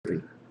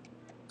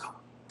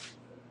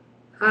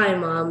Hi,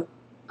 Mom.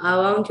 I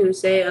want to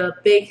say a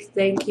big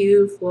thank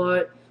you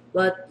for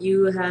what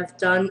you have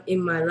done in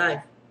my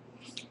life.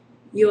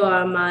 You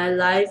are my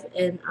life,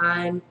 and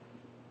I'm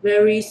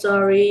very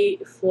sorry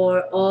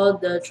for all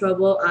the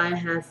trouble I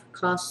have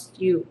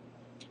caused you.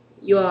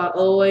 You are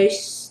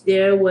always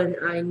there when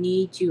I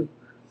need you.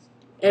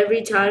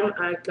 Every time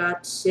I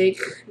got sick,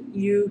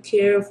 you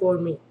care for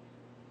me.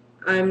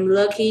 I'm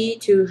lucky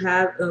to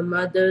have a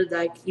mother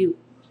like you.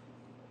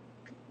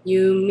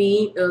 You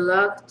mean a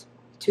lot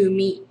to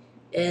me,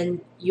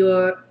 and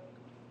you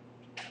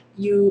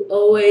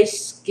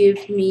always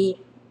give me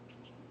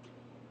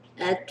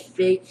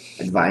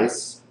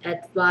Advice.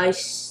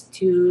 advice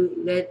to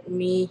let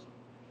me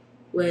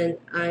when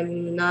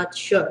I'm not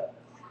sure.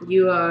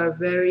 You are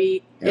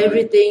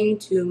everything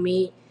to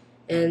me,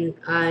 and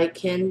I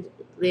can't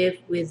live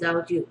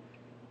without you.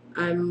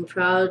 I'm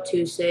proud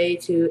to say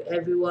to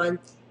everyone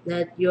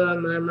that you are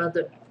my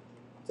mother.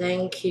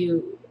 Thank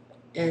you,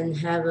 and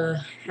have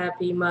a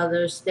happy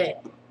Mother's Day.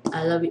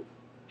 I love you.